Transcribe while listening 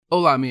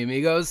Hola, mi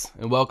amigos,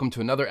 and welcome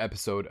to another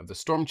episode of the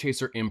Storm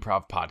Chaser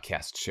Improv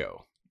Podcast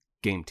Show,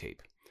 Gametape.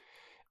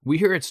 We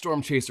here at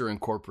Storm Chaser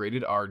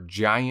Incorporated are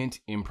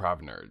giant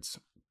improv nerds.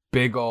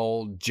 Big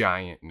old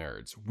giant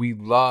nerds. We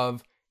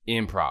love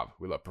improv.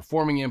 We love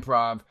performing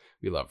improv.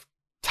 We love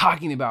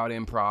talking about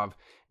improv.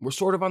 We're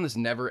sort of on this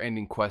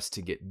never-ending quest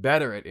to get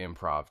better at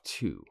improv,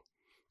 too.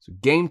 So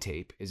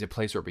Gametape is a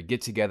place where we get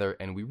together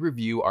and we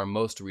review our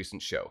most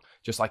recent show.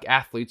 Just like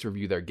athletes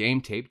review their game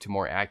tape to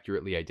more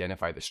accurately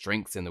identify the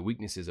strengths and the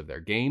weaknesses of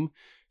their game,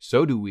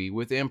 so do we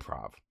with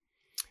improv.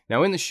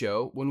 Now in the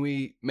show, when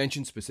we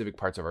mention specific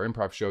parts of our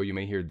improv show, you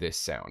may hear this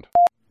sound,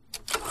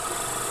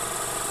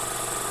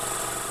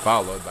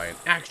 followed by an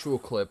actual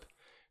clip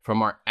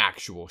from our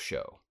actual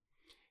show.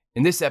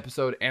 In this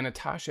episode,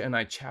 Anatasha and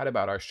I chat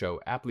about our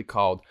show, aptly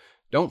called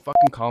Don't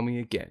Fucking Call Me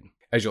Again.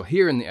 As you'll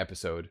hear in the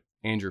episode,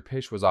 Andrew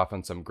Pish was off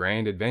on some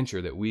grand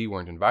adventure that we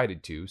weren't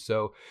invited to,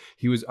 so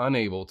he was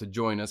unable to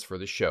join us for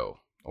the show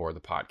or the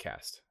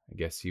podcast. I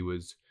guess he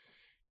was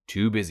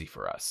too busy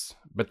for us.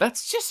 But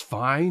that's just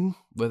fine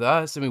with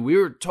us. I mean, we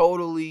were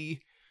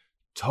totally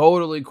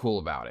cool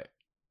about it.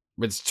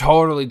 It's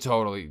totally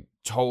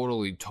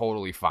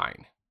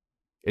fine.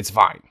 It's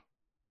fine.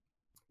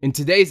 In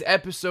today's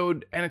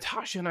episode,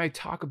 Anatasha and I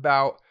talk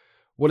about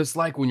what it's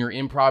like when your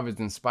improv is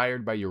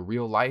inspired by your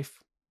real life,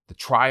 the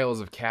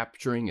trials of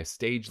capturing a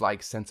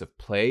stage-like sense of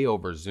play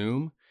over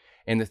Zoom,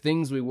 and the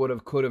things we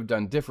could have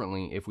done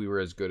differently if we were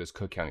as good as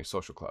Cook County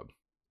Social Club.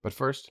 But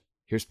first,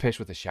 here's Pish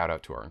with a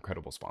shout-out to our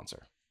incredible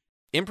sponsor.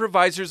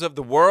 Improvisers of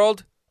the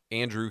world,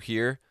 Andrew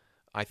here.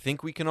 I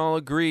think we can all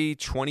agree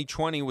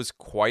 2020 was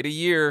quite a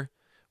year.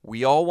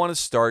 We all want to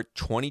start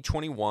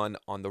 2021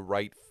 on the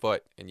right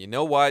foot. And you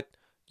know what?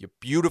 You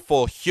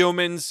beautiful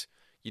humans,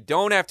 you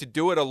don't have to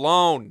do it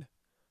alone.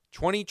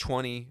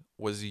 2020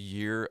 was a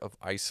year of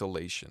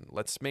isolation.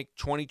 Let's make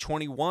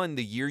 2021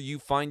 the year you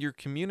find your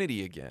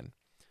community again.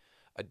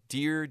 A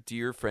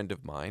dear friend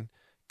of mine,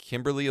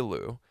 Kimberly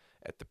Alou,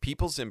 at the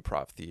People's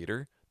Improv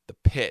Theater, The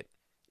Pit,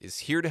 is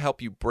here to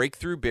help you break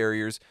through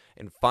barriers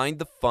and find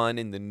the fun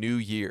in the new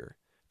year.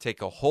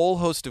 Take a whole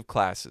host of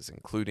classes,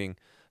 including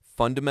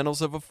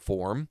Fundamentals of a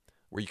Form,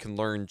 where you can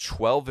learn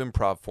 12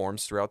 improv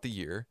forms throughout the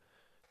year.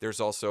 There's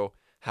also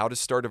How to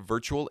Start a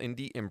Virtual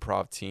Indie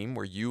Improv Team,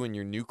 where you and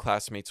your new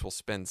classmates will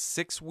spend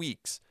 6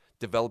 weeks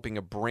developing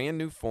a brand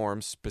new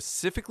form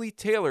specifically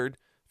tailored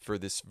for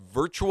this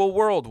virtual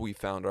world we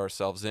found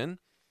ourselves in.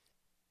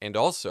 And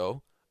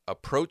also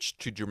Approach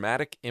to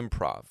Dramatic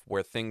Improv,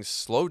 where things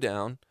slow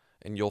down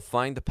and you'll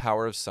find the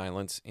power of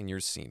silence in your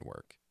scene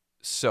work.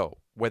 So,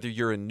 whether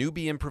you're a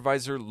newbie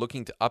improviser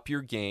looking to up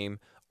your game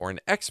or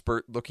an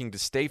expert looking to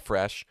stay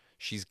fresh,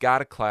 she's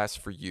got a class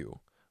for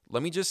you.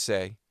 Let me just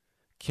say,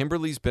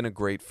 Kimberly's been a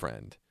great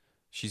friend.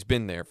 She's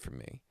been there for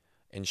me,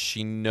 and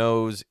she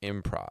knows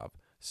improv,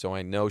 so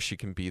I know she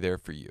can be there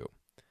for you.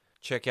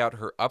 Check out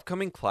her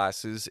upcoming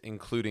classes,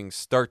 including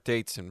start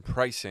dates and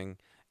pricing,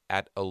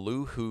 at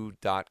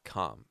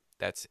aluwho.com.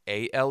 That's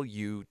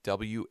ALUWHO.com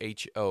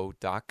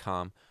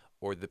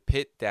or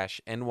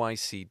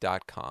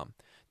thepit-nyc.com.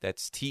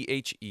 That's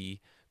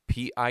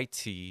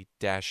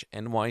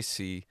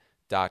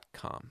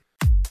THEPIT-NYC.com.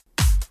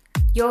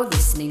 You're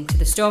listening to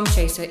the Storm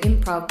Chaser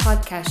Improv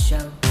Podcast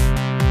Show.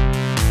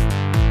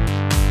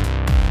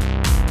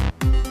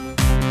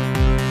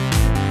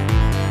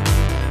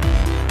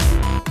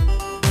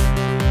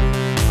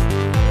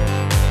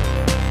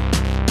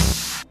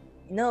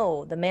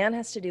 No, the man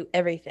has to do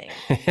everything.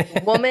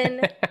 The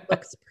woman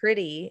looks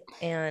pretty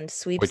and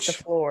sweeps the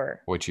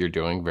floor. Which you're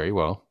doing very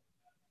well.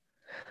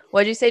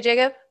 What'd you say,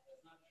 Jacob?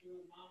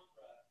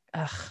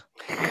 Ugh,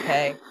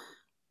 okay.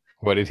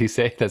 What did he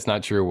say? That's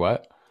not true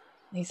what?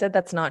 He said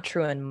that's not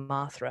true in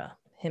Mothra.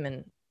 Him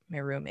and my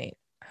roommate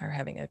are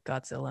having a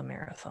Godzilla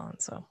marathon,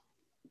 so.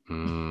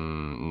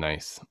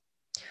 Nice.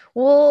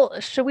 Well,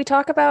 should we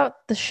talk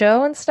about the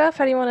show and stuff?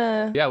 How do you want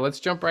to? Yeah,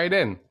 let's jump right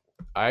in.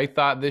 I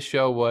thought this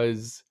show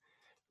was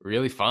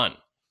really fun.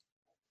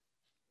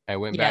 I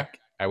went back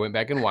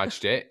and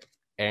watched it,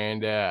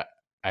 and I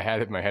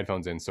had my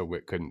headphones in so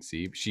Whit couldn't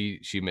see. She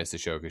missed the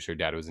show because her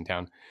dad was in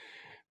town,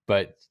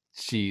 but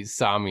she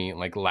saw me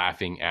like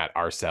laughing at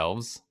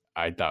ourselves.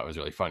 I thought it was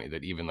really funny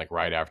that even like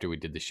right after we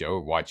did the show,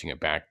 watching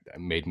it back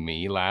made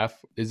me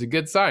laugh is a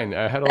good sign.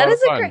 I had a lot of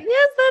fun.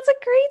 Yes, that's a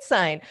great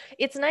sign.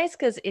 It's nice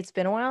because it's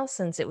been a while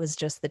since it was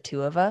just the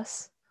two of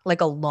us,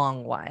 like a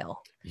long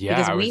while. Yeah,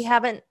 because we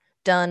haven't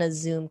done a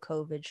Zoom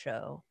COVID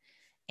show,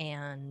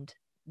 and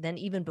then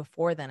even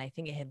before then, I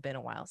think it had been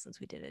a while since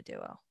we did a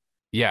duo.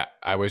 Yeah,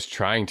 I was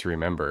trying to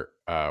remember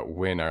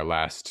when our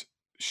last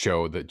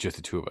show that just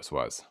the two of us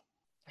was.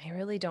 I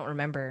really don't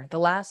remember. The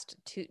last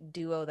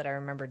duo that I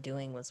remember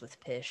doing was with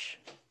Pish,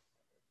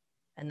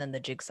 and then the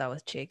Jigsaw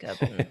with Jacob.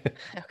 And,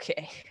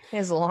 okay, it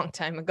was a long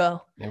time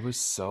ago. It was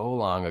so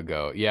long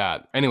ago. Yeah.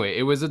 Anyway,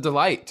 it was a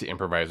delight to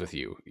improvise with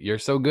you. You're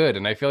so good,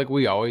 and I feel like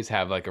we always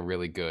have like a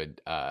really good.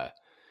 I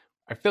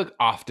feel like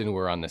often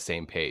we're on the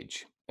same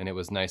page, and it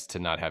was nice to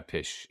not have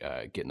Pish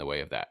get in the way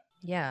of that.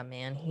 Yeah,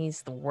 man,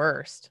 he's the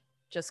worst.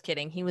 Just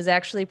kidding. He was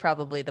actually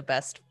probably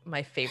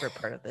my favorite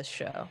part of this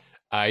show.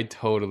 I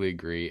totally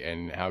agree.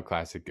 And how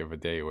classic of a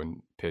day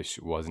when Pish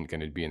wasn't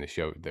going to be in the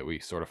show that we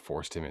sort of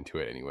forced him into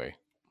it anyway.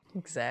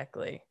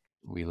 Exactly.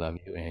 We love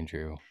you,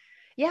 Andrew.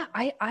 Yeah,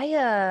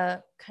 I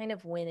kind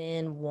of went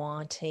in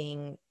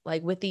wanting,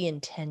 like, with the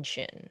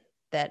intention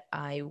that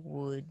I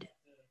would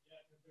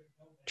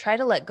try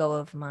to let go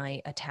of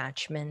my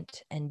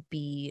attachment and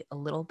be a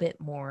little bit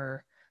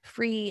more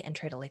free and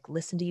try to like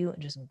listen to you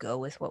and just go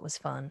with what was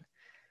fun.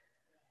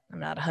 I'm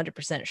not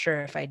 100%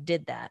 sure if I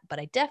did that, but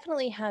I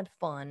definitely had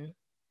fun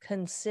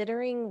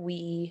considering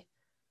we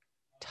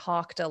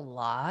talked a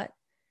lot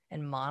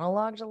and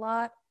monologued a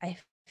lot. I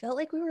felt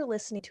like we were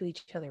listening to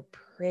each other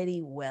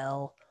pretty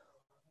well,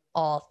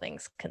 all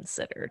things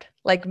considered.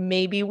 Like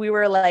maybe we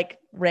were like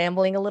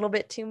rambling a little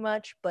bit too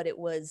much, but it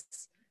was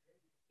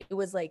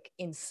like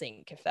in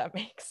sync, if that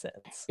makes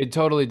sense. It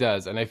totally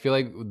does. And I feel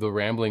like the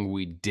rambling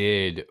we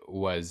did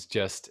was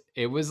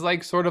it was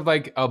like sort of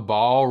like a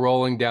ball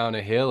rolling down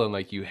a hill, and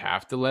like you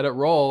have to let it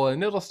roll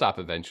and it'll stop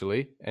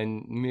eventually.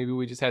 And maybe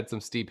we just had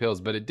some steep hills,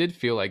 but it didn't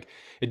feel like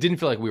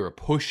we were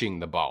pushing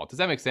the ball. Does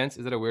that make sense?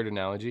 Is that a weird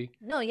analogy?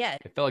 No, yeah.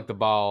 It felt like the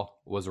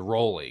ball was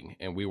rolling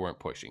and we weren't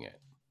pushing it.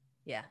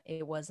 Yeah,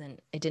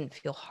 it didn't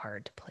feel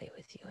hard to play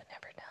with you. It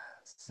never does.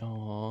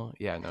 Oh,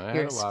 yeah, no.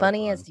 You're as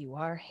funny as you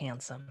are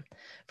handsome.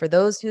 For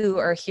those who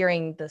are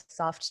hearing the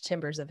soft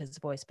timbers of his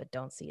voice but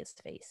don't see his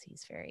face,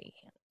 he's very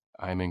handsome.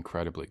 I'm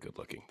incredibly good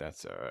looking.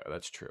 That's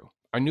true.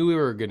 I knew we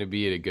were going to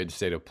be at a good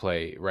state of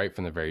play right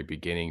from the very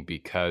beginning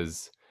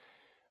because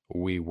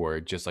we were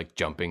just like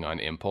jumping on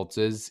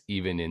impulses,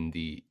 even in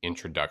the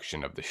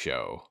introduction of the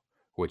show,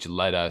 which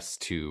led us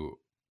to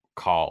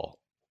call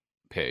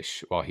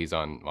Pish while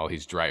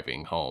he's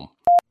driving home.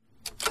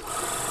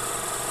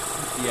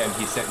 Yeah, and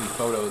he sent me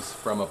photos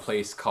from a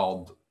place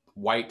called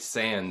White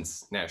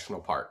Sands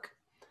National Park.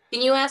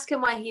 Can you ask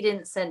him why he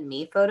didn't send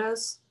me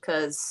photos?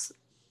 Because...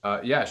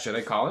 yeah, should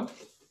I call him?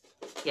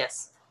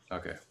 Yes.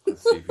 Okay,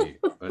 let's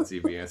see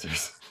if he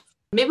answers.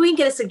 Maybe we can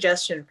get a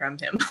suggestion from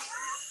him.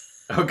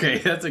 Okay,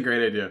 that's a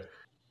great idea.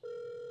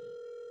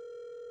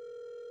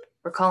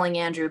 We're calling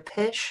Andrew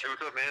Pish, Hey,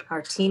 what's up, man?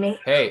 our teammate.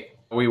 Hey,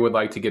 we would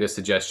like to get a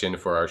suggestion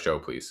for our show,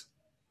 please.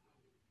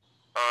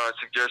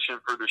 Suggestion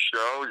for the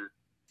show?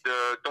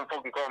 Don't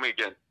fucking call me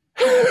again.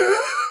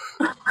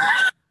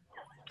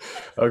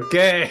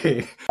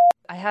 Okay.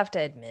 I have to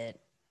admit,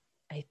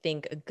 I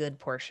think a good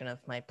portion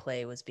of my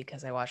play was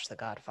because I watched The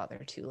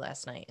Godfather 2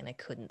 last night and I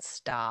couldn't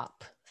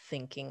stop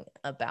thinking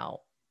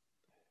about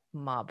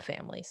mob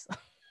families.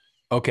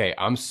 Okay,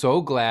 I'm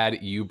so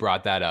glad you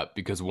brought that up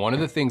because one of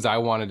the things I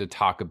wanted to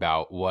talk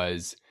about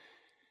was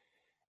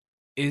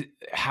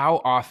how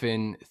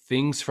often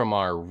things from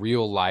our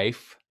real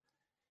life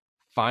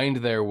find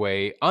their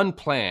way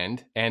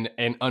unplanned and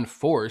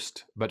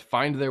unforced, but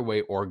find their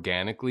way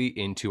organically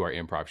into our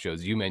improv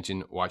shows. You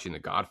mentioned watching The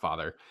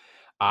Godfather.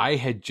 I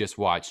had just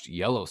watched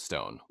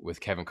Yellowstone with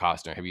Kevin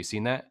Costner. Have you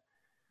seen that?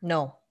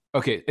 No.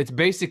 Okay, it's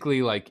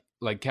basically like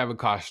Kevin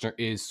Costner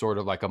is sort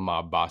of like a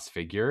mob boss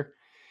figure.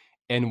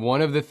 And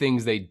one of the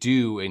things they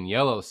do in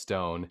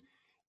Yellowstone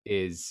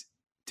is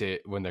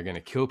when they're going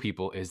to kill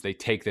people is they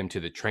take them to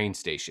the train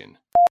station.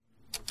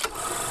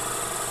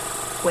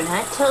 When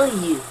I tell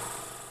you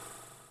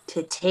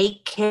to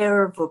take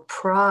care of a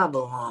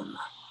problem,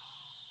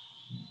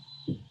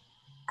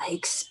 I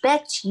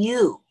expect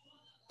you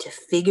to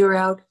figure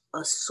out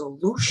a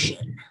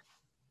solution.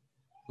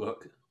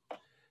 Look,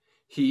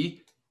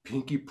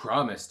 Pinky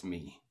promised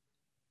me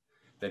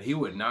that he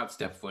would not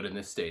step foot in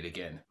this state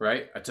again,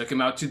 right? I took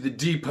him out to the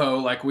depot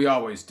like we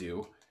always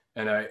do,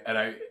 and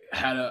I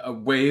had a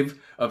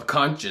wave of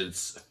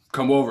conscience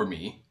come over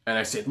me, and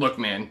I said, look,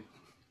 man,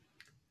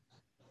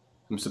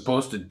 I'm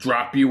supposed to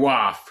drop you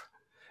off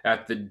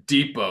at the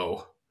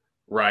depot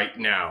right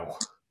now,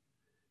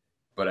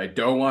 but I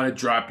don't want to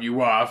drop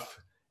you off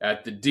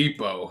at the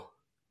depot,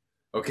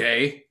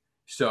 okay?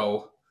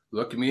 So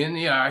look me in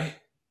the eye,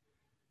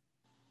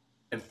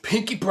 and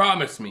Pinky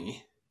promised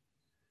me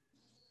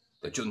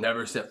that you'll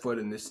never set foot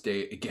in this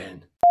state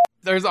again.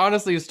 There's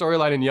honestly a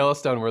storyline in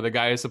Yellowstone where the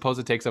guy is supposed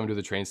to take someone to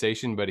the train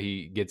station, but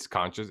he gets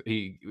conscious,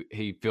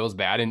 he feels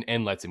bad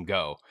and lets him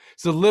go.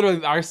 So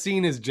literally our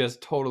scene is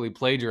just totally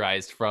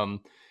plagiarized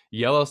from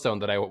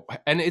Yellowstone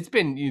and it's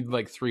been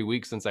like 3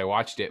 weeks since I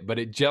watched it, but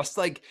it just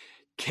like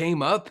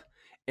came up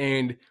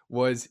and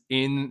was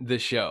in the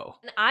show.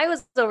 And I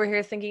was over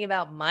here thinking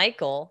about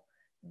Michael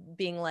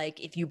being like,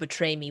 if you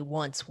betray me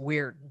once,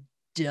 we're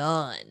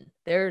done.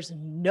 There's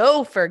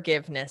no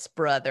forgiveness,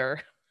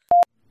 brother.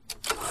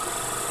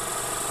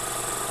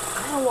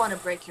 I don't want to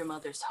break your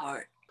mother's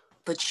heart,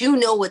 but you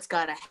know what's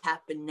got to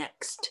happen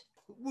next.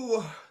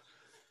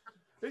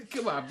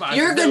 Come on, boss.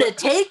 You're going to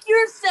take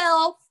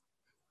yourself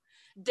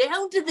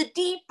down to the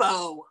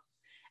depot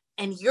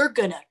and you're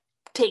going to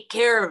take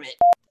care of it.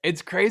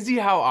 It's crazy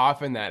how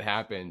often that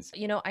happens.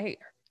 You know, I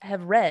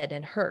have read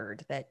and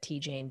heard that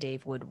TJ and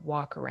Dave would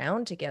walk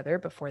around together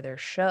before their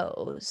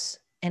shows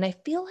And I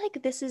feel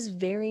like this is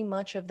very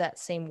much of that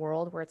same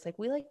world where it's like,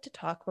 we like to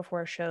talk before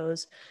our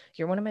shows.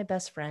 You're one of my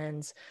best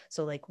friends.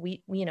 So like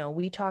we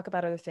talk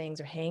about other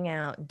things or hang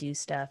out and do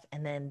stuff.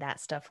 And then that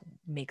stuff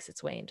makes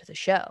its way into the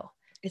show.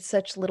 It's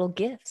such little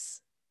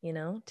gifts,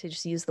 to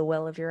just use the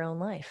well of your own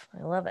life.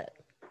 I love it.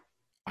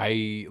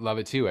 I love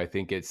it too. I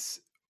think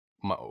it's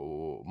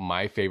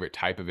my favorite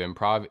type of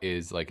improv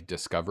is like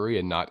discovery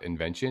and not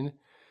invention.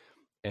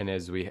 And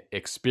as we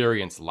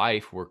experience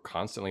life, we're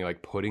constantly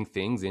like putting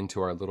things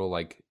into our little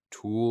like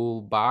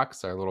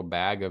toolbox, our little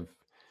bag of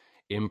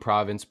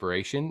improv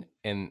inspiration.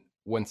 And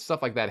when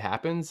stuff like that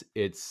happens,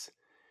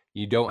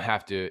 you don't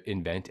have to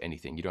invent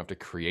anything. You don't have to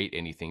create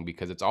anything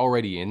because it's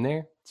already in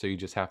there. So you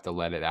just have to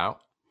let it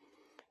out.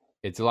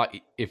 It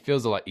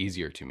feels a lot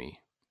easier to me.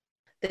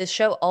 This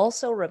show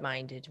also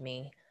reminded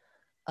me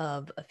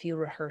of a few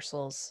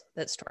rehearsals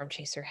that Storm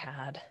Chaser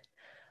had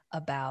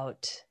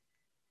about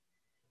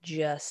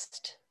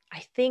I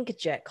think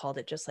Jet called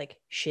it just like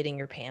shitting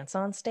your pants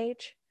on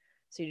stage.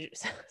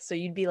 So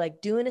you'd be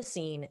like doing a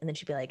scene and then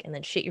she'd be like, and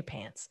then shit your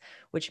pants,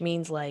 which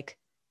means like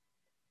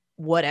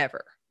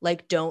whatever,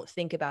 like don't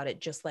think about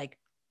it. Just like,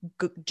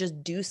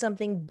 just do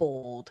something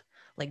bold,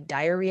 like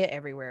diarrhea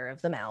everywhere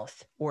of the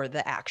mouth or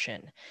the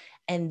action.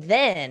 And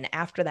then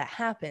after that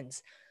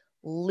happens,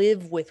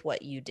 live with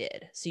what you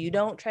did. So you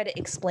don't try to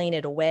explain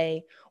it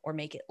away or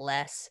make it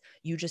less.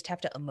 You just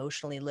have to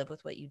emotionally live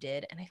with what you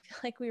did. And I feel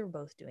like we were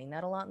both doing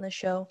that a lot in the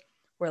show,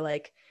 where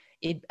like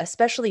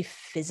especially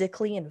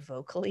physically and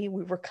vocally,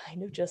 we were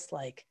kind of just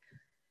like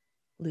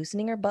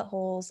loosening our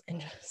buttholes and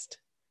just,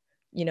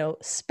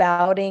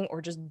 spouting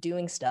or just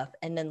doing stuff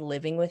and then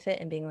living with it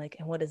and being like,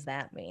 and what does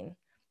that mean?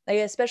 Like,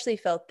 I especially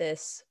felt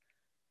this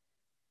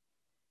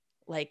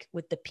like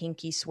with the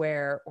pinky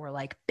swear or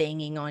like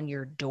banging on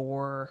your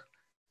door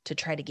to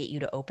try to get you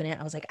to open it.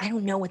 I was like, I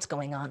don't know what's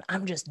going on.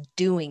 I'm just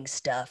doing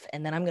stuff.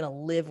 And then I'm going to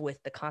live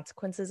with the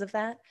consequences of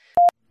that.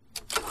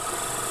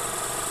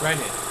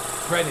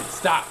 Brennan,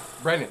 stop.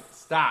 Brennan,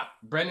 stop.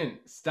 Brennan,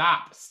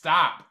 stop.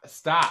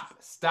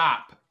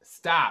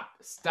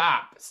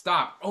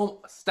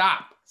 Oh,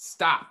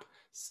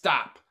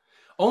 stop.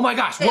 Oh my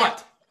gosh,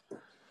 what?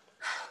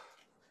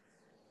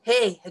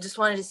 Hey, I just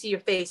wanted to see your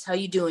face. How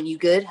you doing? You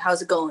good?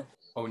 How's it going?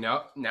 Oh,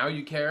 now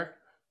you care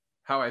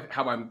how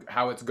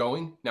it's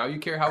going? Now you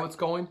care how it's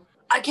going?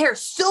 I care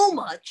so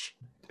much.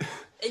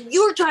 And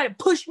you were trying to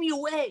push me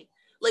away.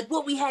 Like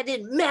what we had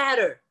didn't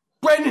matter.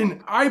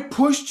 Brennan, I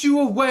pushed you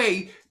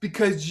away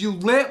because you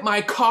lit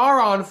my car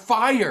on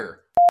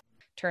fire.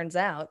 Turns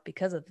out,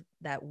 because of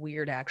that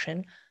weird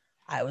action,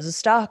 I was a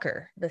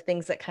stalker. The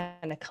things that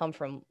kind of come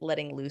from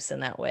letting loose in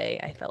that way,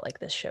 I felt like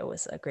this show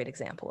was a great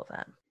example of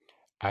that.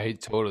 I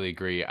totally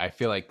agree. I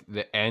feel like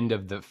the end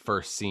of the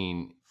first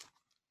scene,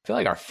 I feel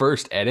like our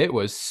first edit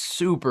was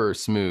super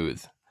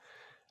smooth.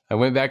 I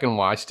went back and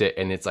watched it,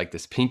 and it's like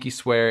this pinky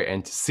swear,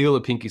 and to seal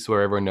a pinky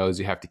swear, everyone knows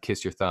you have to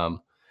kiss your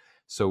thumb.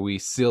 So we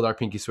sealed our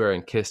pinky swear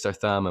and kissed our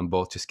thumb, and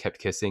both just kept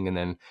kissing, and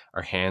then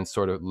our hands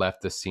sort of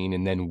left the scene,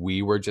 and then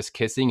we were just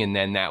kissing, and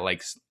then that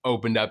like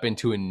opened up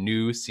into a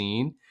new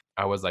scene.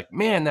 I was like,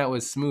 man, that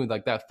was smooth.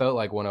 Like that felt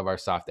like one of our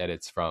soft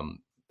edits from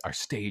our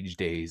stage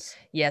days.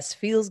 Yes,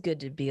 feels good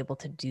to be able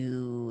to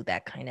do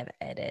that kind of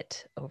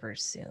edit over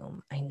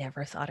Zoom. I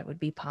never thought it would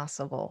be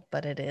possible,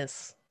 but it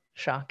is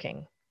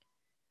shocking.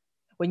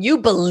 When you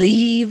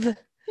believe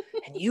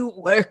and you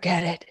work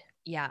at it.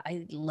 Yeah,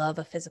 I love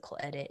a physical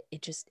edit.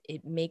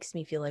 It makes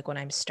me feel like when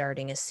I'm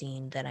starting a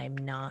scene that I'm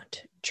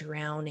not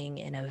drowning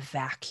in a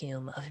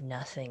vacuum of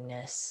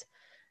nothingness.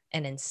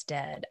 And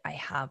instead I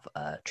have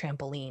a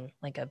trampoline,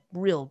 like a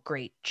real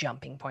great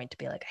jumping point to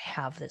be like, I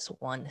have this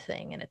one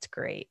thing and it's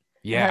great.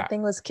 Yeah. And that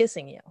thing was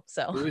kissing you.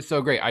 So it was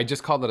so great. I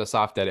just called it a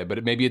soft edit,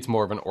 but maybe it's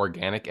more of an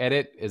organic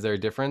edit. Is there a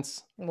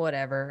difference?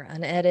 Whatever.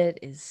 An edit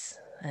is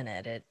an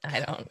edit. I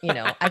don't,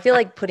 I feel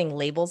like putting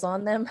labels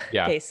on them.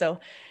 Yeah. Okay, so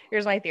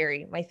here's my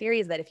theory. My theory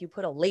is that if you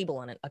put a label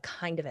on it, a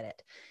kind of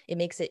edit, it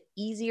makes it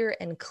easier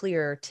and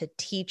clearer to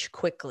teach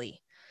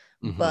quickly.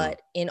 Mm-hmm.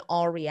 But in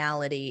all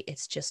reality,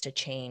 it's just a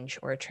change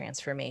or a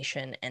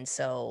transformation. And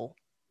so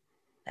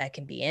that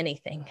can be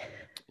anything.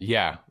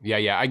 Yeah.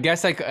 I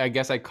guess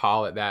I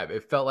call it that.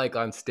 It felt like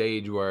on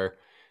stage where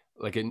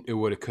like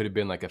it could have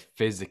been like a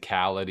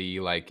physicality,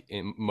 like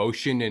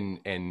emotion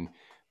and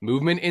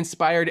movement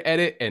inspired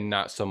edit, and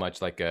not so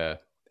much like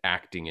a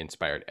acting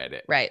inspired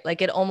edit. Right.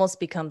 Like it almost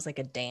becomes like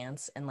a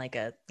dance, and like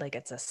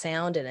it's a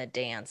sound and a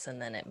dance,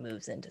 and then it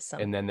moves into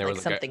something. And then there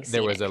was something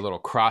there was a little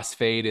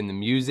crossfade in the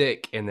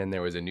music, and then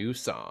there was a new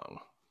song.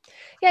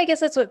 Yeah, I guess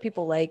that's what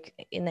people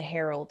like in the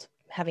Herald,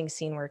 having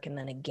scene work and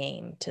then a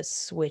game to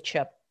switch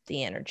up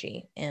the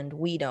energy. And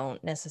we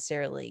don't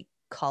necessarily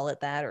call it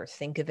that or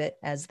think of it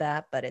as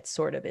that, but it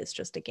sort of is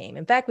just a game.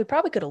 In fact, we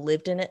probably could have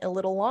lived in it a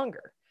little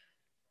longer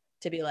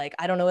to be like,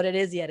 I don't know what it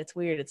is yet. It's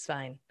weird. It's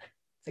fine.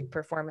 It's like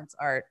performance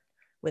art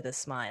with a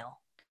smile.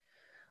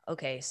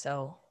 Okay,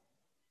 so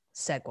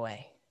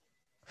segue,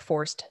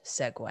 forced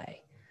segue.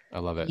 I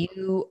love it.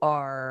 You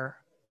are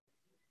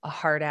a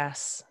hard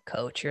ass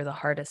coach. You're the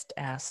hardest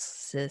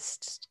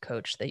assist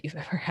coach that you've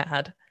ever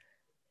had.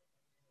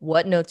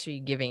 what notes are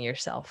you giving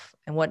yourself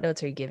and what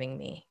notes are you giving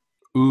me?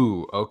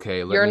 Ooh, okay.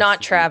 You're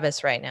not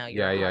Travis right now.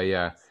 You're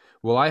Yeah.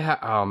 Well,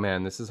 oh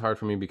man, this is hard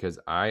for me because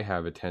I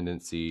have a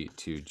tendency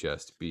to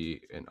just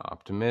be an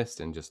optimist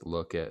and just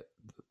look at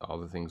all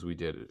the things we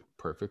did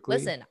perfectly.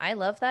 Listen, I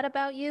love that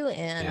about you,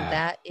 and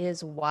that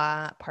is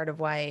why part of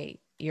why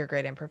you're a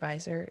great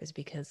improviser is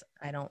because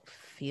I don't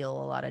feel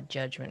a lot of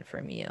judgment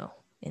from you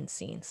in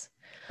scenes.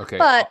 Okay.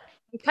 But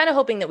I'm kind of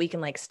hoping that we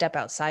can like step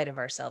outside of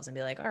ourselves and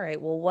be like, all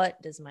right, well,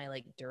 what does my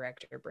like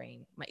director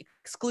brain,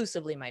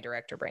 exclusively my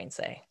director brain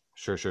say?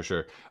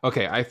 Sure.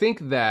 Okay, I think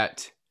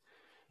that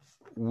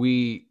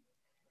the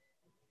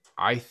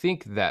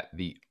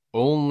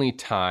only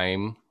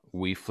time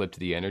we flipped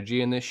the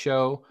energy in this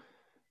show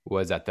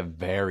was at the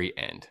very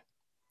end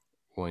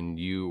when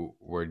you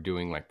were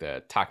doing like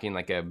the talking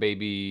like a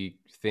baby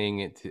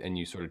thing, and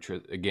you sort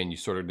of you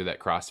sort of did that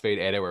crossfade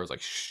edit where it was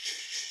like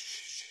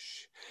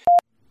shh.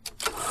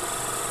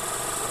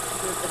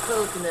 The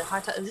Coke and the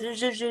hot tub.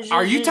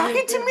 Are you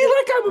talking to me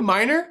like I'm a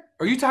minor?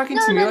 Are you talking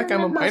to me like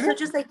I'm a minor? So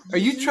just like, Are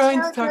you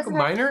trying to talk a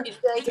minor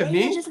to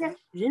me? Okay.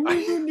 You're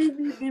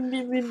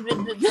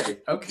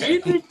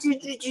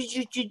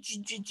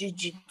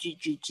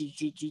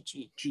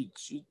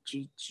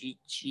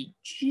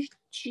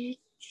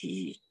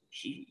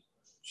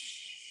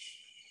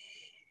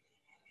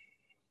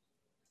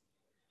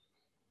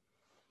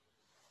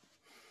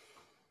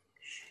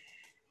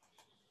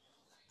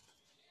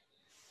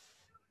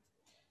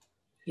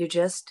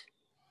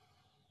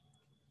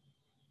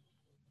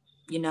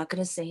not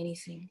going to say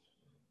anything.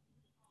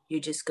 You're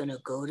just going to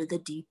go to the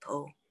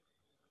depot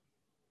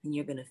and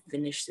you're going to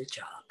finish the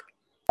job.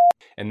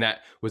 And that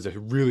was a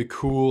really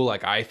cool,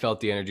 like I felt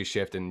the energy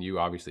shift, and you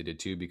obviously did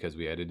too because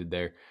we edited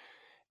there.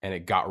 And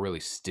it got really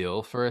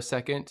still for a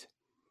second.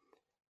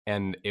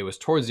 And it was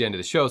towards the end of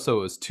the show, so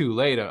it was too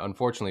late,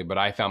 unfortunately. But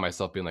I found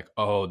myself being like,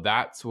 oh,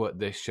 that's what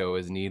this show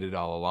has needed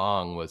all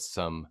along, was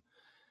some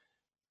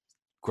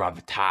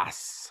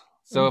gravitas.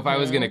 So if I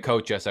was going to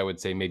coach us, I would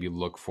say maybe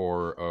look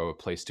for a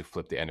place to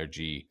flip the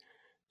energy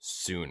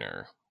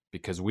sooner,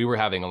 because we were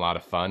having a lot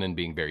of fun and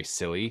being very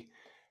silly,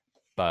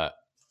 but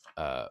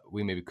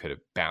we maybe could have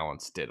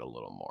balanced it a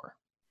little more.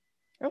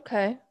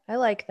 Okay, I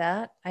like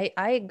that.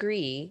 I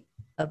agree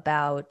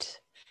about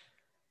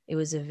it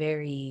was a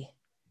very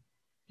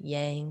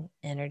yang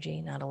energy,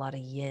 not a lot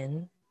of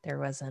yin. There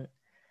wasn't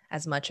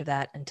as much of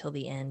that until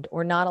the end,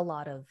 or not a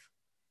lot of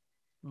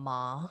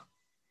ma,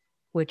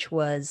 which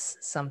was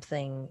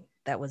something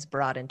that was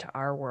brought into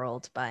our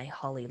world by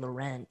Holly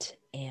Laurent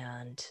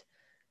and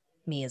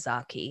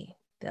Miyazaki,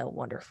 the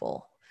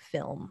wonderful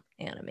film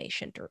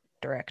animation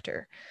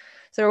director.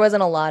 So there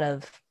wasn't a lot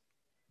of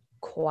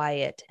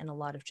quiet and a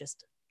lot of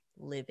just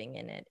living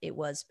in it. It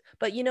was,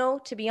 but you know,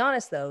 to be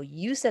honest though,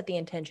 you set the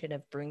intention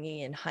of bringing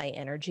in high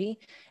energy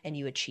and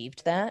you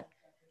achieved that.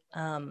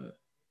 And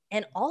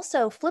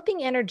also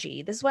flipping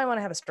energy. This is why I want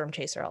to have a storm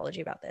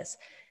chaserology about this.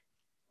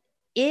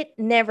 It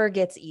never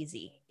gets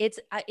easy. It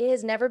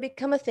has never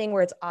become a thing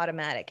where it's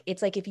automatic.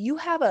 It's like if you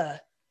have a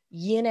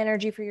yin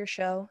energy for your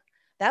show,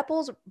 that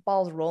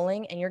ball's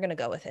rolling and you're going to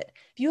go with it.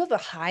 If you have a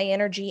high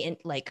energy and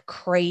like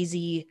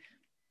crazy,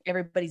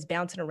 everybody's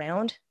bouncing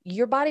around,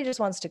 your body just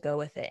wants to go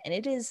with it. And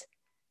it is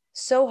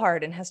so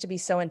hard and has to be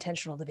so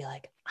intentional to be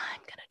like,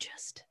 I'm going to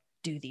just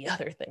do the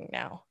other thing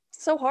now.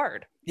 It's so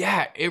hard.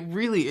 Yeah, it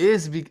really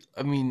is.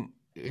 I mean,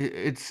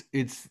 it's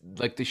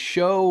like the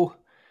show,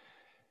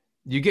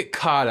 you get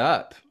caught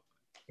up.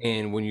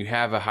 And when you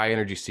have a high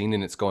energy scene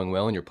and it's going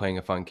well and you're playing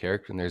a fun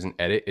character and there's an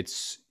edit,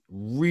 it's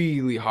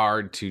really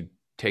hard to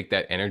take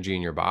that energy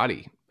in your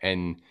body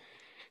and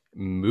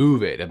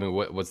move it. I mean,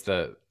 what's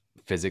the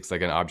physics?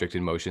 Like an object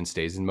in motion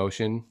stays in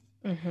motion.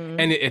 Mm-hmm.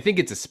 And I think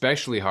it's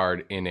especially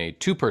hard in a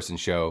two-person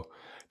show,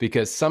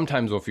 because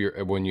sometimes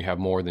when you have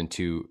more than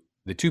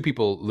the two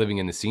people living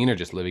in the scene are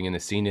just living in the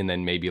scene, and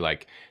then maybe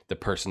like the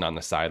person on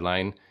the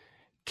sideline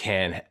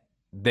can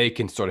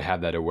sort of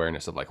have that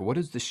awareness of like, what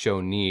does the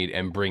show need,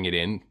 and bring it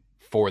in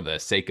for the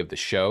sake of the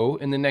show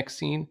in the next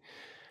scene.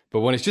 But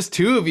when it's just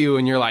two of you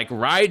and you're like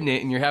riding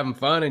it and you're having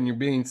fun and you're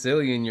being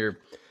silly and your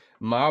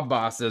mob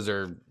bosses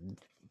or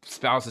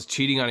spouses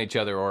cheating on each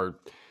other or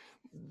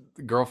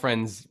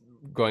girlfriends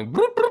going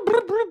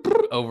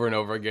over and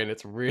over again,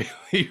 it's really,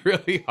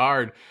 really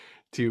hard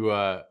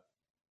to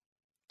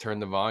turn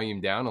the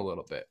volume down a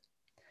little bit.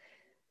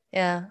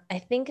 Yeah, I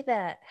think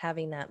that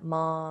having that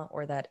ma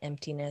or that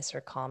emptiness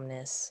or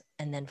calmness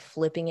and then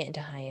flipping it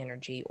into high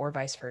energy or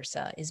vice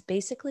versa is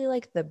basically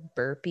like the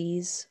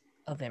burpees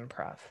of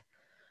improv,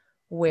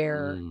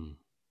 where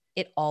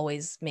it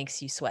always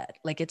makes you sweat.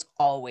 Like it's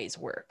always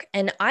work.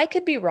 And I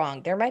could be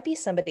wrong. There might be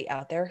somebody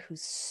out there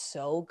who's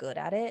so good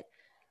at it.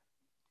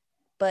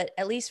 But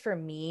at least for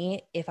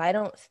me, if I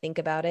don't think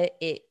about it,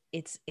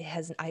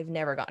 I've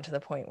never gotten to the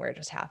point where it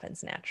just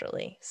happens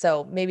naturally.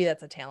 So maybe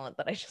that's a talent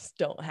that I just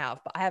don't have,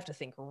 but I have to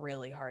think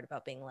really hard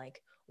about being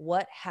like,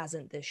 what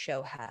hasn't this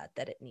show had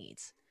that it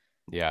needs?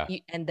 Yeah.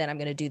 And then I'm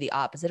going to do the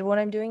opposite of what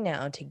I'm doing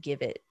now to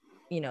give it,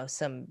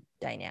 some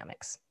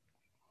dynamics.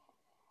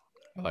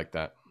 I like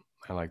that.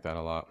 I like that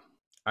a lot.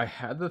 I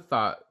had the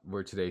thought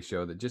for today's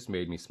show that just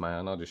made me smile,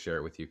 and I'll just share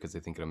it with you because I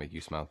think it'll make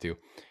you smile too.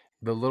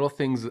 The little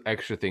things,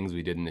 extra things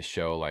we did in this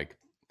show, like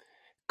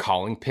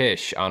calling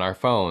Pish on our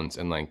phones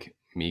and like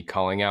me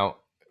calling out,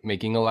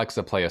 making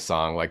Alexa play a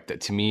song, like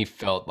that to me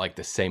felt like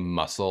the same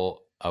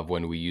muscle of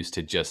when we used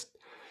to just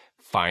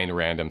find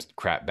random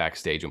crap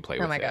backstage and play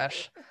Oh with my it.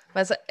 gosh.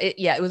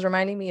 It was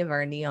reminding me of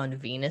our Neon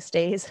Venus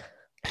days.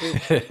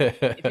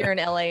 If you're an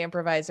LA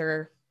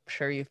improviser,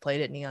 sure you've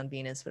played at Neon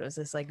Venus, but it was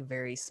this like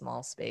very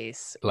small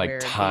space, like where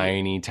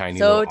tiny so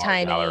little art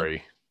tiny.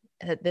 gallery.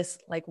 This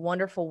like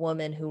wonderful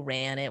woman who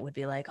ran it would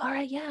be like, all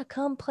right, yeah,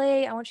 come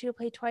play. I want you to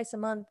play twice a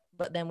month.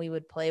 But then we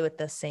would play with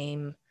the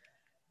same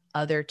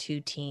other two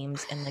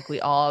teams, and like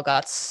we all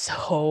got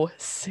so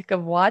sick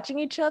of watching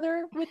each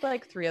other with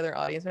like 3 other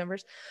audience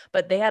members.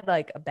 But they had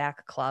like a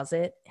back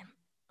closet, and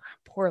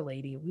poor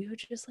lady, we would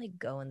just like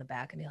go in the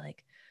back and be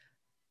like,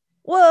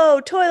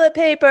 whoa, toilet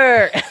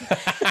paper.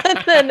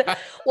 And then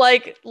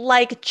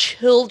like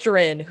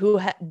children who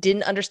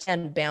didn't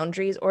understand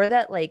boundaries, or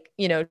that like,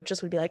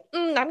 just would be like,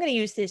 I'm going to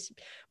use this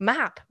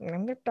map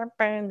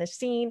in the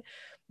scene.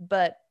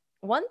 But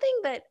one thing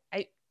that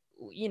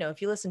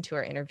if you listen to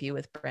our interview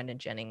with Brendan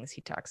Jennings, he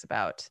talks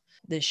about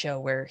this show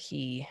where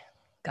he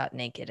got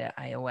naked at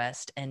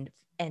iOS and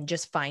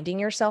just finding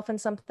yourself in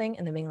something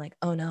and then being like,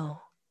 oh no,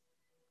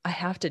 I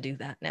have to do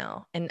that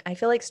now. And I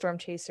feel like Storm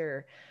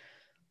Chaser,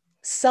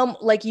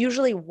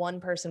 usually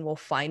one person will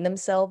find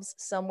themselves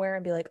somewhere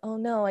and be like, oh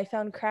no, I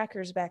found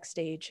crackers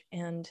backstage.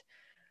 And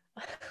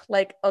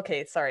like,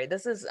 okay, sorry,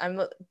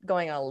 I'm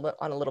going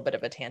on a little bit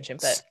of a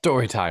tangent, but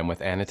Story time with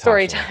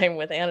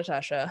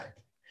Anatasha.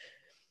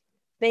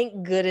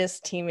 Thank goodness,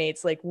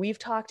 teammates, like we've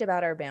talked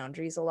about our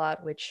boundaries a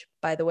lot, which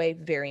by the way,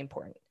 very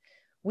important.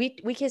 We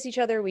kiss each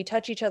other, we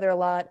touch each other a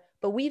lot,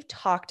 but we've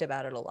talked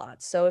about it a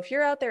lot. So if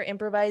you're out there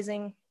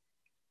improvising,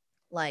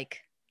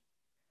 like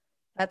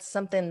that's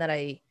something that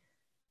I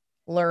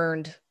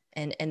learned,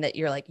 and that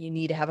you're like, you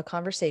need to have a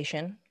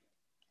conversation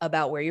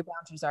about where your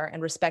boundaries are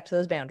and respect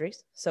those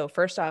boundaries. So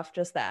first off,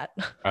 just that.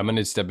 I'm going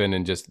to step in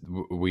and just,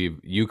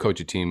 you coach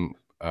a team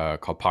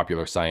called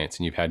Popular Science,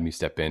 and you've had me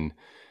step in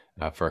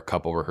for a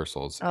couple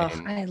rehearsals. Oh,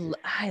 and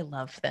I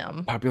love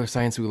them. Popular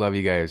Science, we love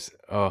you guys.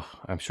 Oh,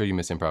 I'm sure you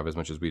miss improv as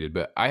much as we did,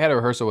 but I had a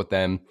rehearsal with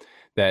them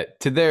that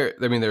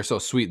they're so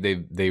sweet.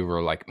 They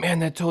were like, man,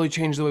 that totally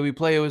changed the way we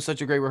play. It was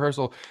such a great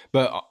rehearsal.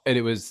 And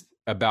it was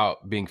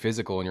about being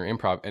physical in your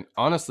improv. And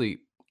honestly,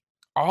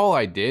 all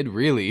I did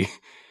really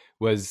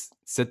was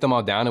sit them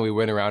all down, and we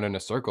went around in a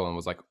circle and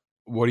was like,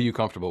 what are you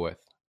comfortable with?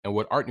 And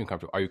what aren't you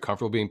comfortable? Are you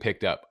comfortable being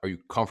picked up? Are you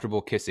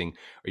comfortable kissing?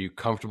 Are you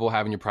comfortable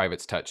having your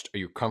privates touched? Are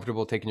you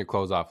comfortable taking your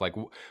clothes off? Like,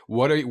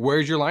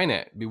 where's your line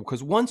at?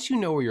 Because once you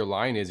know where your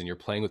line is and you're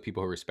playing with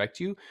people who respect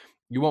you,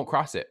 you won't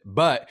cross it.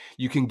 But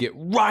you can get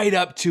right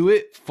up to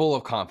it full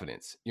of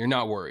confidence. You're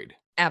not worried.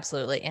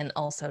 Absolutely. And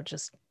also I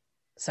just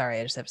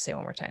have to say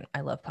one more time,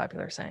 I love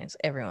Popular Science.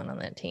 Everyone on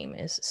that team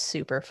is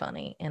super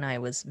funny. And I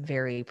was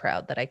very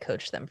proud that I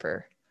coached them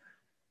for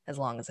as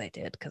long as I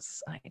did,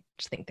 because I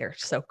just think they're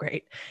so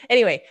great.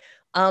 Anyway,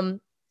 the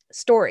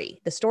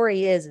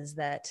story is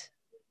that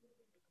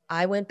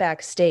I went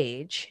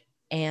backstage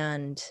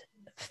and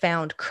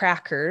found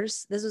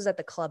crackers. This was at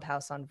the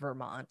clubhouse on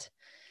Vermont,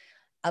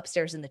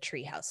 upstairs in the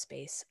treehouse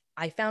space.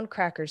 I found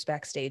crackers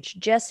backstage.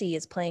 Jesse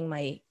is playing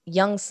my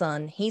young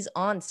son. He's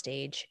on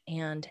stage.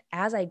 And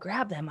as I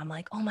grab them, I'm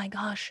like, oh my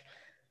gosh,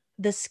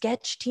 the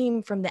sketch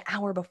team from the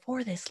hour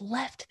before this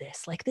left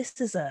this. Like,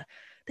 this is a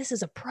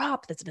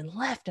prop that's been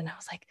left. And I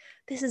was like,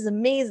 this is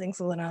amazing.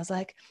 So then I was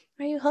like,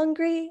 are you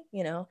hungry?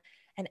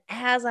 And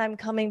as I'm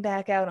coming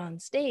back out on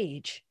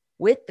stage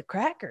with the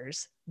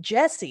crackers,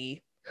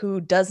 Jesse,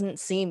 who doesn't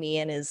see me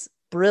and is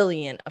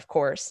brilliant, of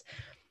course,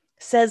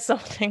 says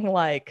something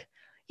like,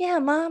 yeah,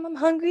 Mom, I'm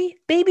hungry.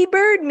 Baby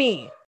bird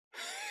me.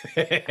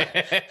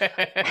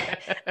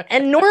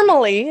 And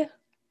normally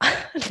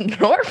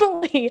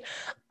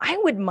I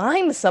would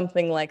mime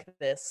something like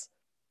this,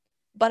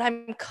 but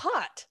I'm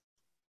caught.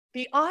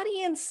 The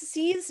audience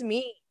sees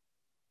me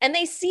and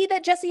they see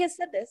that Jesse has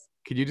said this.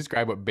 Could you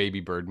describe what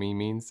baby bird me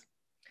means?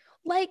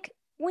 Like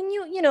when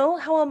you know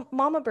how a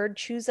mama bird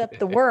chews up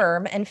the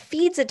worm and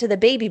feeds it to the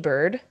baby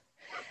bird.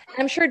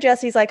 I'm sure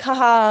Jesse's like,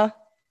 haha,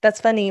 that's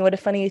funny. What a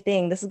funny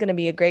thing. This is going to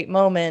be a great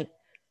moment.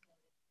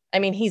 I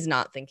mean, he's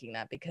not thinking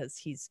that because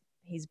he's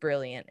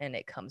brilliant and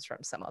it comes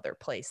from some other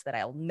place that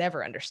I'll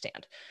never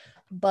understand.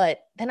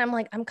 But then I'm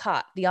like, I'm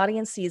caught. The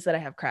audience sees that I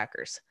have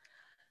crackers.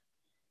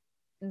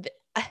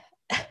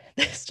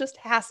 This just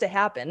has to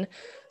happen.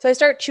 So I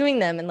start chewing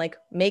them and like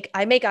make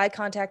eye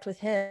contact with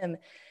him,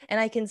 and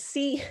I can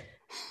see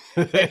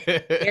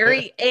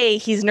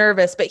he's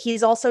nervous, but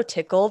he's also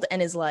tickled and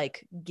is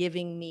like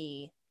giving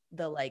me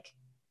the like,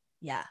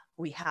 yeah,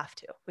 we have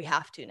to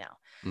now.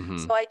 Mm-hmm.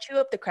 So I chew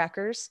up the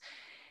crackers,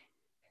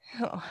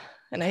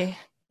 and I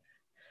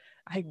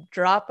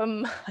drop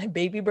them, I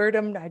baby bird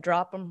him, I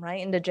drop them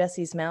right into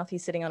Jesse's mouth.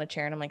 He's sitting on a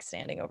chair and I'm like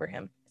standing over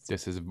him.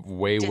 This is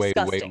way.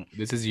 Disgusting.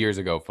 This is years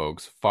ago,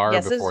 folks. Far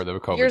Yes, before the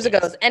COVID years days.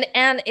 ago,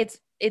 and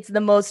it's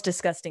the most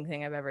disgusting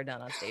thing I've ever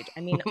done on stage. I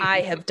mean,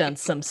 I have done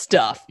some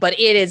stuff, but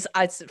it's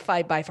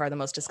by far the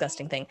most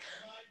disgusting thing.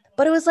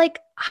 But it was like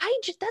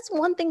that's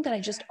one thing that I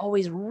just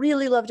always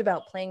really loved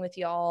about playing with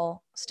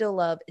y'all. Still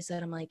love is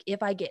that I'm like,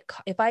 if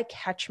I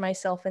catch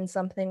myself in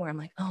something where I'm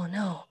like, oh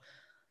no,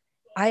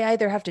 I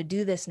either have to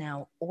do this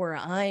now or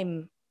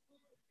I'm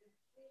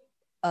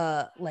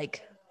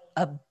like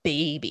a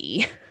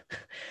baby.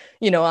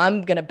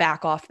 I'm gonna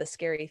back off the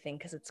scary thing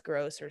because it's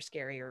gross or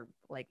scary or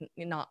like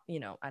not,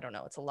 I don't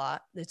know. It's a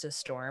lot. It's a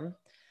storm.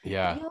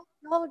 Yeah.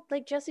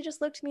 Like Jesse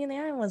just looked me in the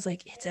eye and was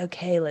like, it's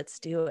okay, let's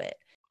do it.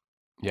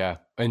 Yeah.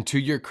 And to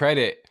your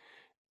credit,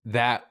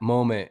 that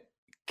moment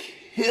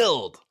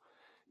killed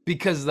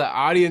because the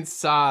audience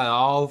saw it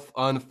all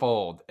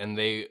unfold and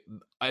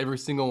every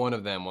single one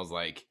of them was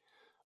like,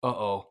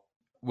 uh-oh.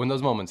 When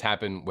those moments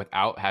happen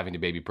without having to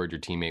baby bird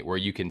your teammate, where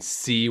you can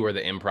see where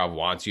the improv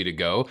wants you to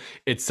go,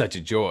 it's such a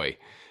joy.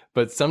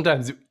 But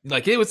sometimes,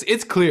 like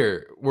it's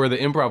clear where the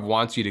improv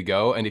wants you to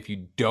go, and if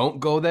you don't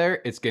go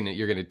there,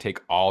 you're gonna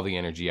take all the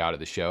energy out of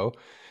the show.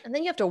 And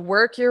then you have to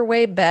work your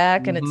way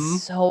back, and Mm-hmm.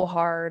 it's so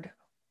hard.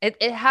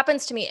 It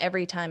happens to me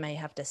every time I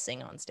have to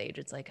sing on stage.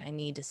 It's like I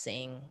need to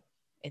sing.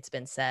 It's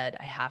been said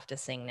I have to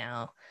sing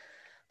now,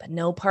 but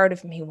no part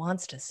of me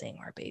wants to sing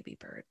our baby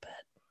bird. But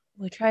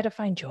we try to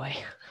find joy.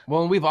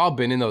 Well, and we've all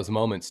been in those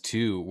moments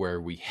too where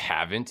we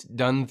haven't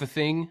done the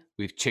thing.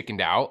 We've chickened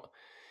out.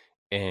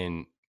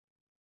 And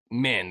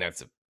man,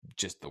 that's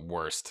just the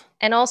worst.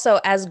 And also,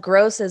 as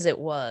gross as it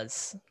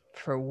was,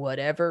 for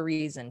whatever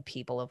reason,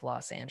 people of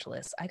Los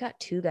Angeles, I got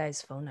 2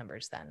 guys' phone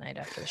numbers that night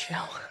after the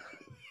show.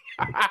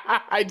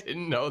 I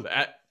didn't know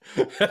that.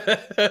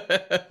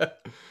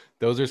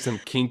 Those are some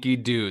kinky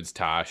dudes,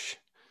 Tosh.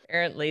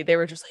 Apparently, they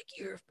were just like,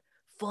 you're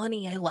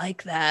funny. I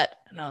like that.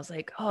 And I was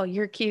like, oh,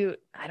 you're cute.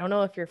 I don't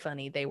know if you're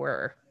funny. They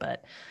were,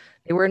 but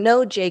they were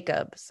no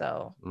Jacob.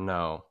 So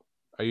no.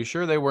 Are you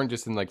sure they weren't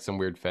just in like some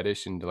weird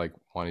fetish and like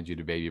wanted you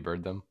to baby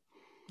bird them?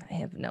 I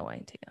have no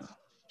idea.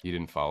 You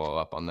didn't follow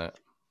up on that?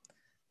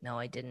 No,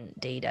 I didn't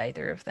date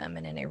either of them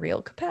in any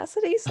real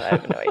capacity. So I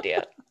have no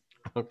idea.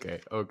 Okay.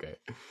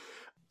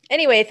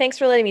 Anyway, thanks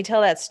for letting me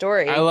tell that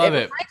story. I love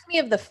it. It reminds me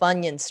of the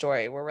Funyun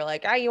story where we're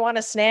like, you want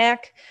a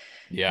snack?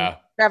 Yeah. And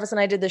Travis and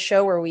I did the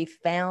show where we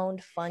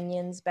found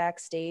Funyuns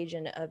backstage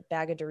in a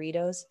bag of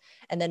Doritos.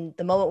 And then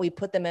the moment we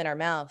put them in our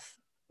mouth,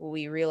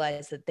 we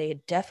realized that they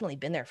had definitely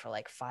been there for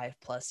like 5+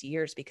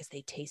 years because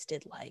they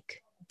tasted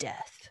like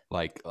death.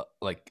 Like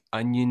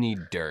oniony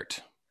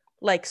dirt.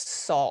 Like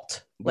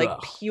salt. Like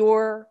Ugh.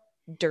 pure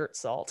dirt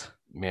salt.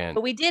 Man.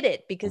 But we did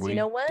it because you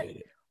know what? Did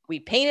it. We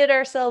painted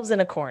ourselves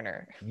in a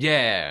corner.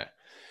 Yeah.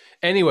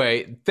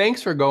 Anyway,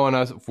 thanks for going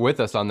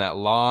with us on that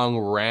long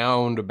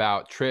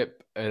roundabout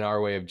trip in our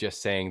way of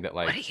just saying that,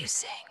 like, what are you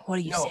saying? What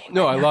are you saying?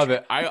 No, I love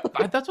it. I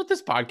that's what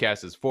this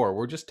podcast is for.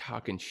 We're just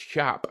talking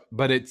shop,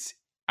 but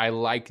I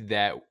like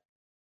that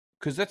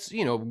because that's,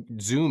 Zoom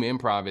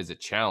improv is a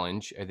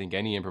challenge. I think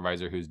any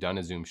improviser who's done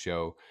a Zoom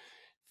show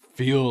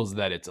feels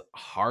that it's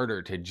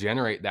harder to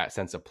generate that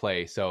sense of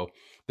play. So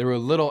there were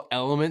little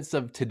elements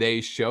of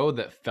today's show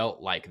that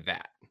felt like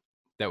that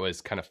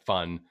was kind of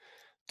fun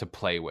to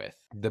play with.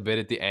 The bit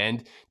at the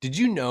end, did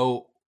you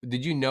know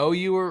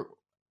you were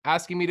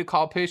asking me to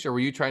call Pish, or were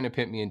you trying to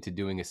pimp me into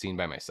doing a scene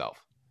by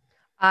myself?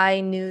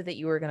 I knew that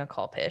you were going to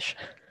call Pish.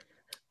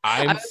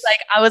 I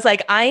was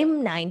like,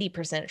 I'm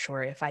 90%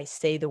 sure if I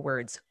say the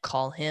words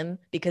call him,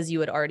 because you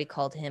had already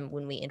called him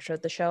when we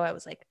introed the show, I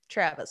was like,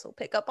 Travis will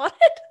pick up on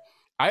it.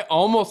 I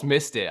almost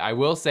missed it. I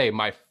will say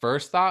my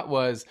first thought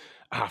was,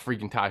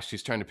 freaking Tosh,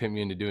 she's trying to pimp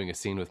me into doing a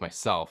scene with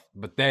myself.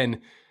 But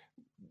then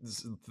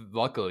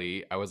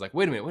luckily I was like,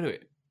 wait a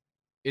minute.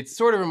 It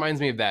sort of reminds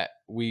me of that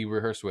we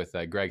rehearsed with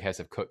Greg Hess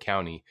of Cook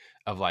County,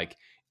 of like,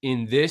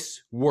 in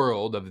this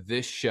world of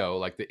this show,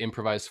 like the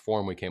improvised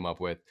form we came up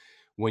with,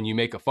 when you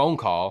make a phone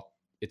call,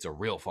 it's a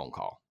real phone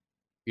call,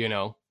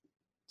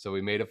 So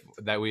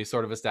we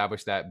sort of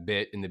established that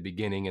bit in the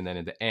beginning, and then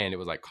at the end it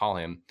was like, call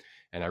him.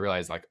 And I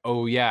realized, like,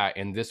 oh yeah,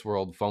 in this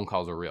world, phone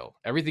calls are real.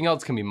 Everything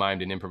else can be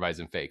mimed and improvised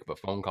and fake, but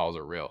phone calls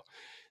are real.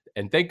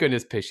 And thank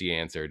goodness Pishy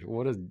answered.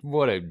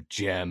 What a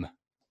gem.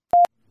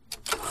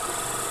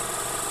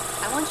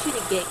 I want you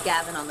to get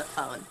Gavin on the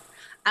phone.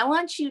 I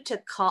want you to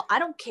call. I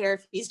don't care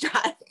if he's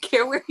driving. I don't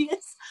care where he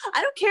is.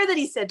 I don't care that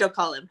he said don't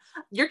call him.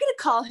 You're going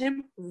to call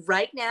him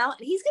right now,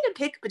 and he's going to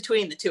pick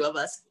between the two of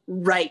us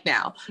right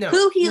now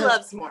who he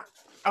loves more.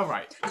 All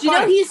right. Do you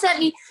know he sent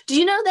me? Do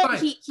you know that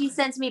Fine. he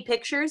sends me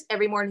pictures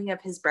every morning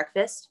of his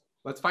breakfast?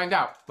 Let's find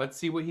out. Let's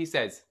see what he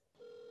says.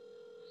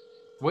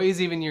 What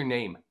is even your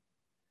name?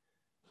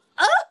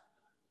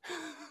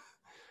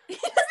 He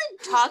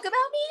doesn't talk about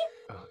me?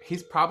 Oh,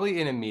 he's probably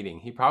in a meeting.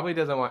 He's probably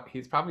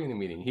in a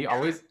meeting. He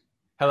always...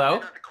 Hello?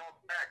 You have to call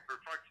back, for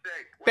fuck's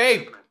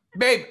sake.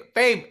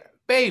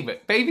 Babe,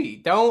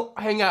 baby, don't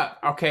hang up,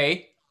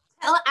 okay?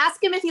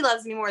 Ask him if he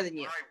loves me more than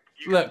you. All right,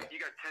 Look, You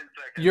got 10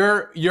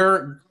 seconds.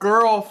 your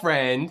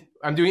girlfriend,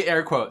 I'm doing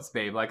air quotes,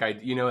 babe, like I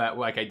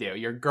do.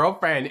 Your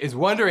girlfriend is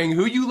wondering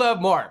who you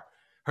love more,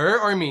 her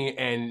or me,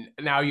 and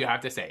now you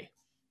have to say.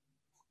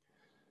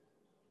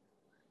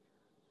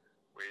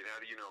 Wait, how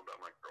do you know about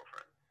my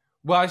girlfriend?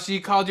 Well, she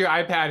called your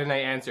iPad and I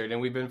answered,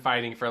 and we've been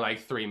fighting for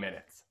like 3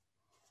 minutes.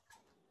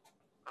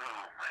 Oh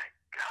my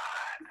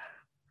God.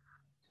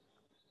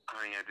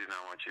 Honey, I did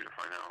not want you to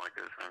find out like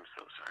this. I'm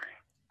so sorry.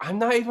 I'm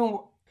not even.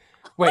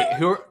 Wait,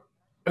 who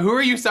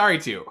are you sorry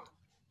to?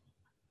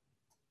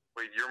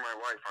 Wait, you're my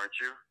wife, aren't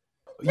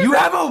you? You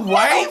have a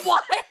wife?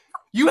 What?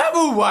 You have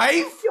a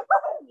wife?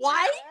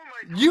 Why?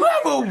 Oh my You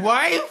have a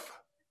wife?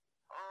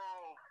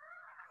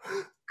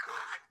 Oh.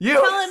 You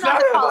Tell him not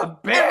to son call of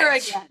him a ever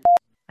bitch! again.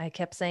 I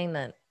kept saying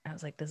that. I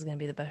was like, this is going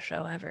to be the best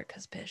show ever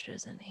because Pish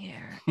isn't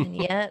here. And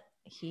yet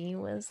he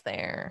was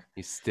there.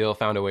 You still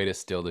found a way to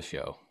steal the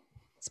show.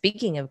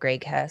 Speaking of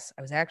Greg Hess,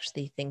 I was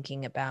actually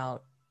thinking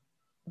about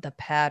the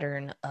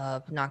pattern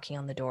of knocking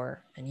on the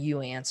door and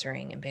you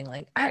answering and being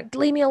like,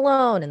 leave me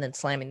alone. And then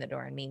slamming the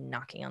door and me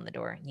knocking on the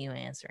door and you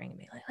answering and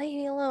being like, leave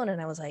me alone.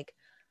 And I was like,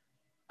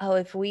 oh,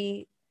 if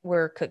we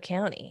were Cook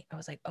County, I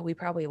was like, oh, we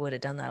probably would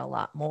have done that a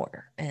lot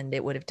more and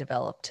it would have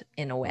developed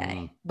in a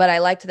way. But I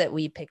liked that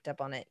we picked up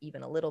on it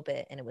even a little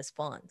bit and it was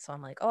fun. So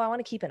I'm like, oh, I want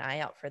to keep an eye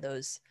out for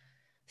those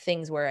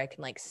things where I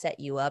can like set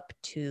you up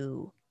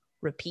to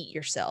repeat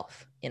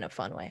yourself in a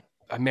fun way.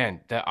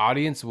 Man, the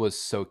audience was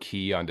so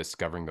key on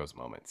discovering those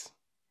moments.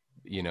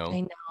 You know?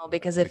 I know,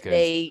 because if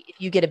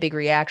you get a big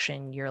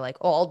reaction, you're like,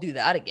 oh, I'll do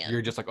that again.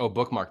 You're just like, oh,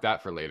 bookmark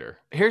that for later.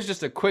 Here's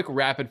just a quick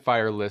rapid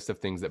fire list of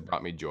things that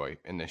brought me joy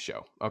in this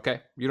show.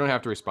 Okay? You don't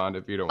have to respond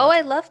if you don't want Oh, to.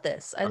 I love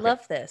this. I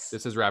love this.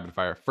 This is rapid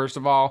fire. First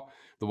of all,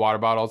 the water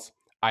bottles.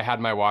 I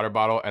had my water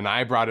bottle and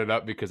I brought it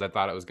up because I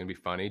thought it was going to be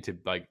funny to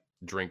like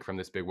drink from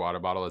this big water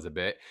bottle as a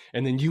bit.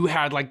 And then you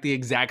had like the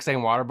exact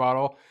same water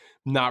bottle,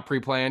 not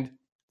pre-planned.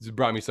 This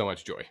brought me so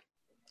much joy.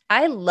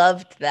 I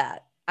loved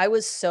that. I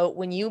was so,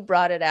 when you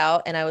brought it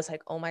out and I was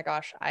like, oh my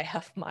gosh, I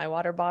have my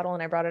water bottle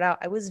and I brought it out.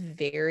 I was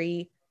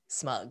very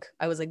smug.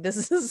 I was like,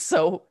 this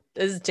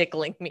is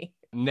tickling me.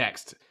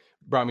 Next,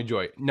 brought me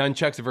joy.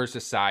 Nunchucks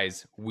versus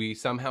size. We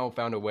somehow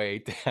found a way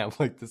to have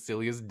like the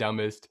silliest,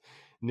 dumbest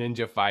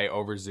ninja fight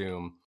over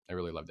Zoom. I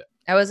really loved it.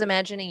 I was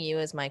imagining you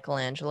as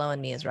Michelangelo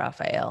and me as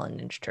Raphael and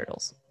Ninja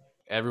Turtles.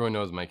 Everyone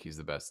knows Mikey's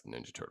the best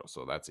Ninja Turtle,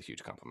 so that's a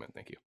huge compliment.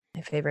 Thank you.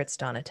 My favorite's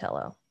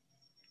Donatello.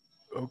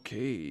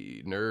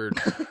 Okay, nerd.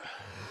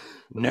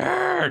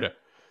 Nerd.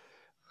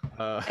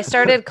 I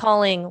started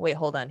calling, wait,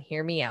 hold on,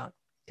 hear me out,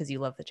 because you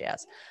love the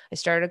jazz. I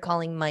started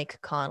calling Mike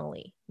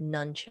Connolly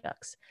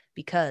Nunchucks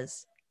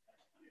because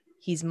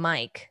he's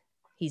Mike,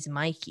 he's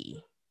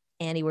Mikey,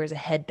 and he wears a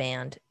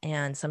headband.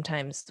 And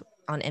sometimes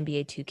on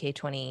NBA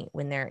 2K20,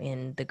 when they're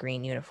in the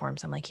green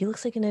uniforms, I'm like, he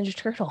looks like a Ninja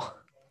Turtle.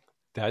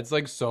 That's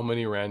like so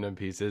many random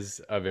pieces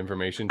of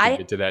information to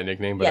get to that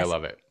nickname, but yes. I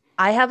love it.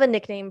 I have a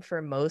nickname for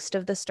most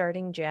of the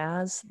starting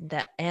Jazz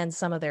that and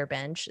some of their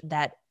bench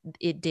that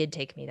it did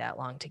take me that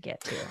long to get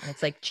to. And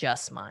it's like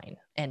just mine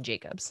and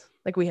Jacob's.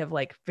 Like we have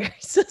like very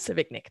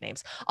specific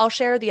nicknames. I'll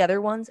share the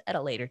other ones at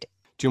a later date.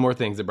 Two more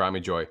things that brought me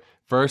joy.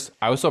 First,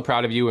 I was so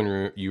proud of you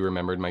when you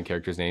remembered my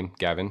character's name,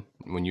 Gavin.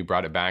 When you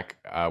brought it back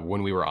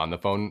when we were on the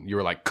phone, you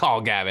were like,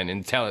 call Gavin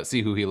and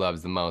see who he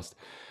loves the most.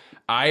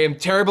 I am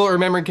terrible at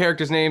remembering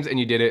characters' names and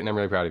you did it and I'm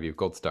really proud of you.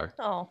 Gold star.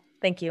 Oh,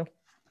 thank you.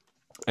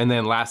 And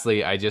then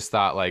lastly, I just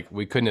thought like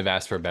we couldn't have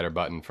asked for a better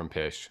button from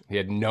Pish. He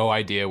had no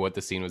idea what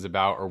the scene was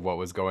about or what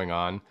was going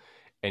on.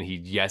 And he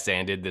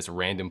yes-anded this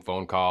random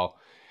phone call.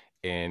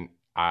 And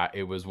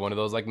it was one of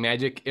those like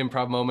magic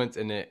improv moments.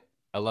 And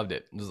I loved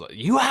it. It was like,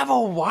 you have a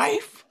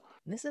wife?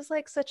 This is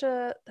like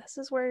this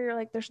is where you're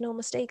like, there's no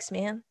mistakes,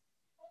 man.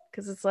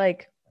 Because it's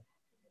like,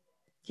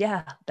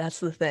 yeah,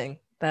 that's the thing.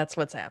 That's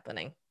what's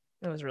happening.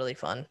 It was really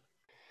fun.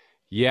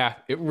 Yeah,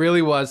 it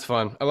really was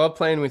fun. I love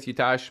playing with you,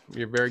 Tosh.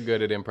 You're very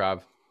good at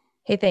improv.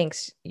 Hey,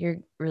 thanks. You're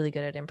really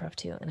good at improv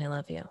too, and I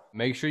love you.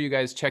 Make sure you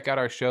guys check out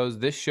our shows.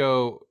 This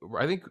show,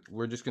 I think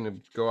we're just going to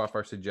go off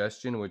our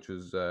suggestion, which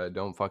was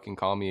Don't Fucking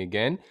Call Me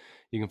Again.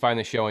 You can find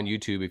the show on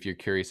YouTube if you're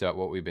curious about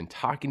what we've been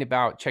talking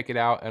about. Check it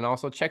out. And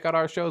also check out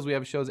our shows. We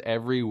have shows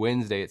every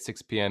Wednesday at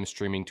 6 p.m.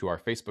 streaming to our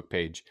Facebook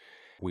page.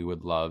 We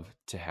would love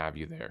to have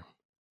you there.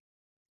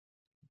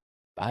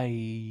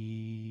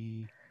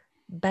 Bye.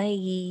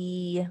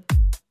 Bye.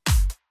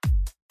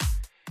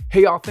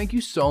 Hey y'all, thank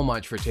you so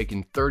much for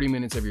taking 30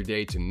 minutes of your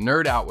day to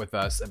nerd out with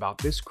us about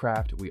this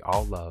craft we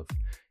all love,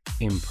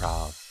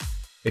 improv.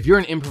 If you're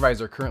an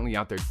improviser currently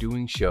out there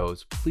doing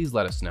shows, please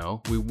let us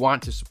know. We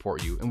want to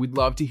support you and we'd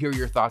love to hear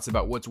your thoughts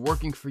about what's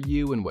working for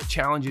you and what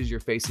challenges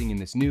you're facing in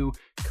this new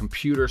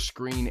computer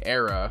screen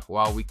era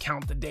while we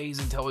count the days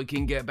until we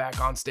can get back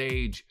on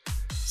stage.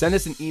 Send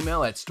us an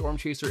email at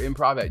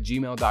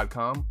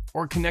stormchaserimprov@gmail.com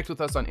or connect with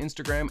us on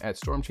Instagram at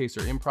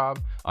stormchaserimprov,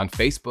 on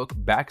Facebook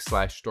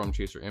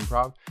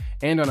 /stormchaserimprov,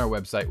 and on our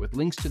website with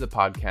links to the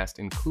podcast,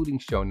 including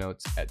show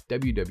notes at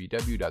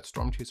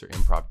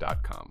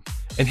www.stormchaserimprov.com.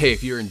 And hey,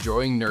 if you're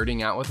enjoying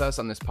nerding out with us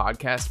on this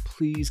podcast,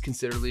 please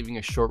consider leaving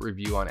a short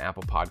review on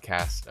Apple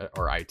Podcasts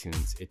or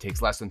iTunes. It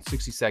takes less than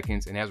 60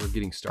 seconds, and as we're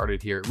getting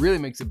started here, it really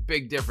makes a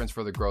big difference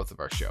for the growth of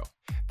our show.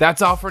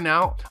 That's all for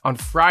now. On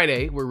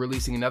Friday, we're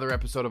releasing another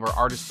episode of our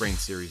Artist Brain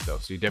series, though,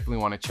 so you definitely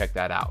want to check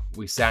that out.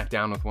 We sat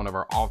down with one of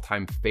our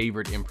all-time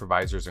favorite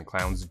improvisers and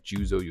clowns,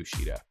 Juzo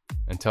Yoshida.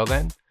 Until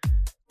then,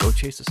 go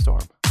chase a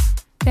storm.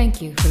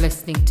 Thank you for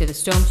listening to the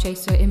Storm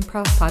Chaser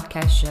Improv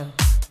Podcast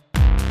Show.